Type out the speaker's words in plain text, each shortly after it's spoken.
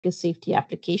safety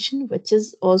application, which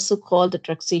is also called the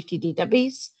drug safety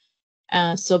database.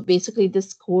 So basically,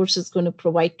 this course is going to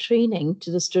provide training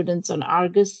to the students on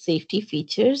Argus safety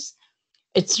features,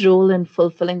 its role in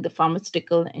fulfilling the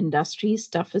pharmaceutical industry's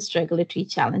toughest regulatory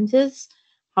challenges,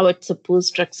 how it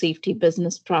supports drug safety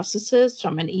business processes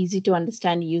from an easy to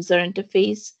understand user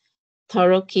interface.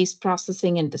 Thorough case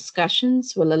processing and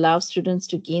discussions will allow students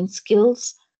to gain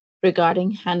skills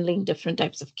regarding handling different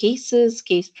types of cases,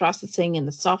 case processing in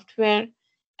the software,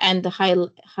 and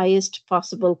the highest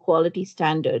possible quality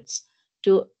standards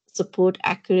to support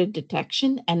accurate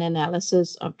detection and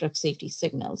analysis of drug safety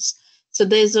signals. So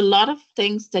there's a lot of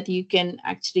things that you can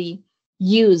actually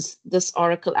use this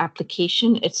Oracle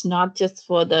application. It's not just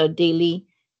for the daily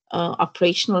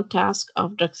operational task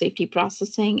of drug safety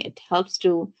processing. It helps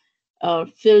to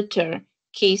filter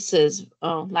cases,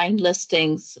 line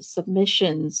listings,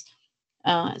 submissions.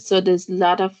 So there's a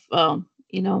lot of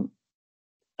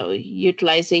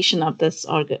utilization of this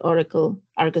Oracle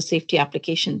Argus Safety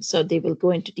application. So they will go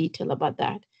into detail about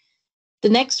that. The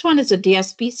next one is a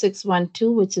DSP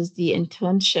 612, which is the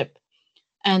internship.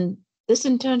 And this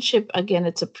internship, again,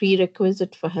 it's a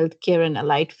prerequisite for healthcare and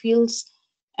allied fields,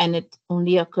 and it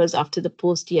only occurs after the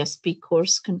post-DSP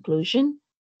course conclusion.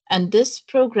 And this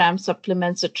program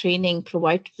supplements the training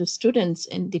provided to students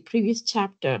in the previous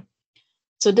chapter.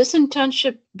 So this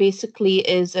internship basically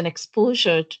is an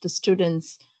exposure to the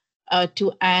students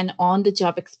to an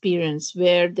on-the-job experience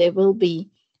where there will be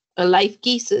live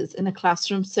cases in a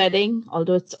classroom setting,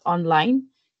 although it's online.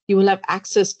 You will have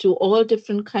access to all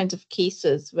different kinds of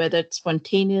cases, whether it's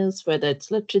spontaneous, whether it's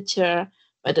literature,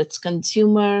 whether it's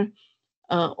consumer,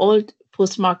 all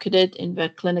post-marketed in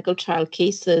clinical trial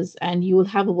cases, and you will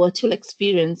have a virtual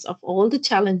experience of all the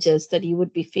challenges that you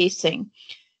would be facing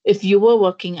if you were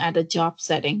working at a job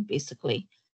setting, basically.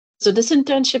 So this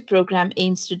internship program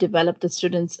aims to develop the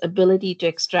students' ability to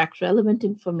extract relevant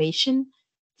information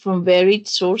from varied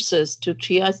sources to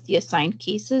triage the assigned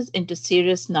cases into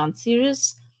serious,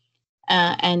 non-serious.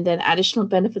 And then additional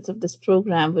benefits of this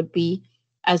program would be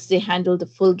as they handle the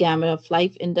full gamut of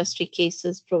life industry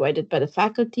cases provided by the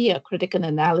faculty, a critical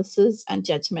analysis and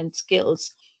judgment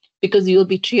skills. Because you'll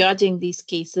be triaging these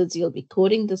cases, you'll be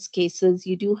coding these cases,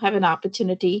 you do have an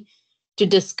opportunity to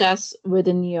discuss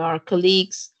within your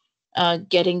colleagues,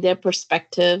 getting their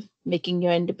perspective, making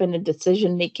your independent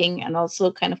decision making, and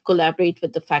also kind of collaborate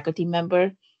with the faculty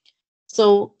member.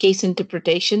 So case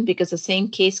interpretation, because the same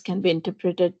case can be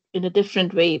interpreted in a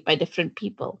different way by different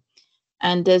people.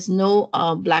 And there's no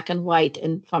black and white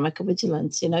in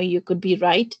pharmacovigilance. You could be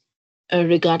right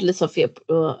regardless of your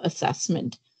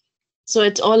assessment. So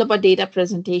it's all about data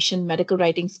presentation, medical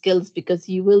writing skills, because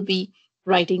you will be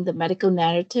writing the medical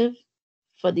narrative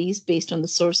for these based on the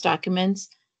source documents.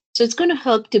 So it's going to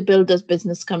help to build those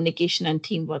business communication and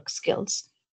teamwork skills.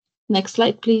 Next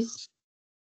slide, please.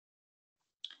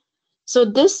 So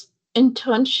this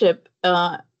internship,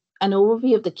 an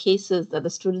overview of the cases that the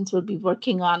students will be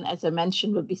working on, as I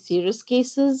mentioned, will be serious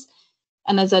cases.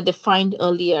 And as I defined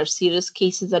earlier, serious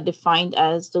cases are defined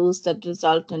as those that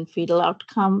result in fatal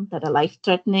outcome, that are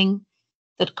life-threatening,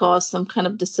 that cause some kind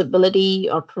of disability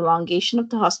or prolongation of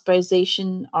the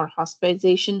hospitalization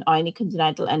or any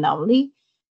congenital anomaly.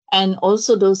 And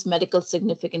also those medical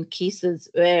significant cases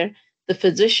where the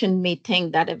physician may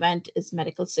think that event is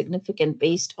medical significant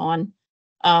based on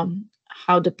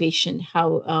how the patient,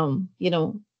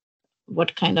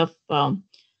 what kind of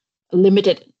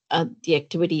limited the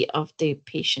activity of the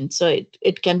patient. So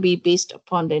it can be based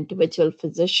upon the individual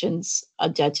physician's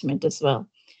judgment as well.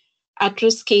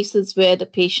 At-risk cases where the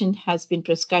patient has been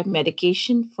prescribed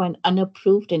medication for an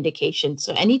unapproved indication.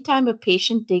 So anytime a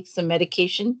patient takes a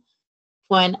medication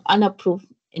for an unapproved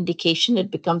indication,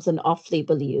 it becomes an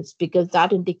off-label use because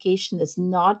that indication is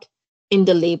not in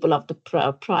the label of the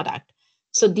product.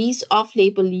 So these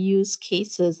off-label use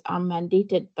cases are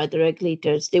mandated by the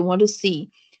regulators. They want to see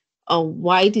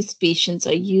why these patients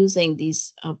are using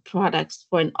these products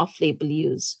for an off-label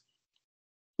use.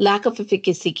 Lack of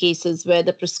efficacy cases where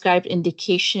the prescribed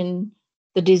indication,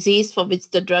 the disease for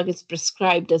which the drug is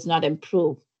prescribed does not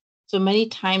improve. So many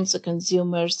times the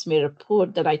consumers may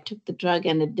report that I took the drug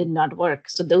and it did not work.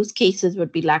 So those cases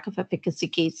would be lack of efficacy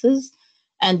cases,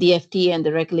 and the FDA and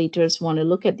the regulators want to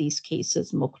look at these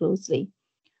cases more closely.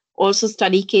 Also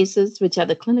study cases, which are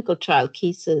the clinical trial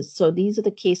cases. So these are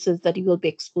the cases that you will be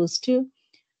exposed to,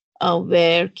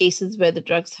 where the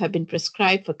drugs have been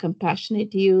prescribed for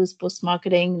compassionate use,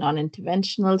 post-marketing,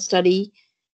 non-interventional study,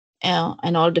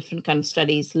 and all different kinds of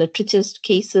studies. Literature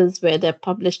cases where there are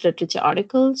published literature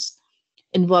articles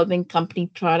involving company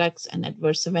products and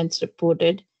adverse events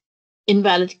reported.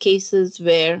 Invalid cases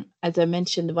where, as I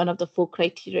mentioned, one of the four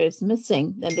criteria is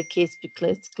missing, then the case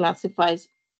becomes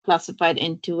classified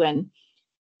into an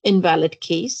invalid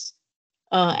case,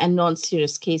 and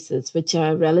non-serious cases, which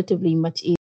are relatively much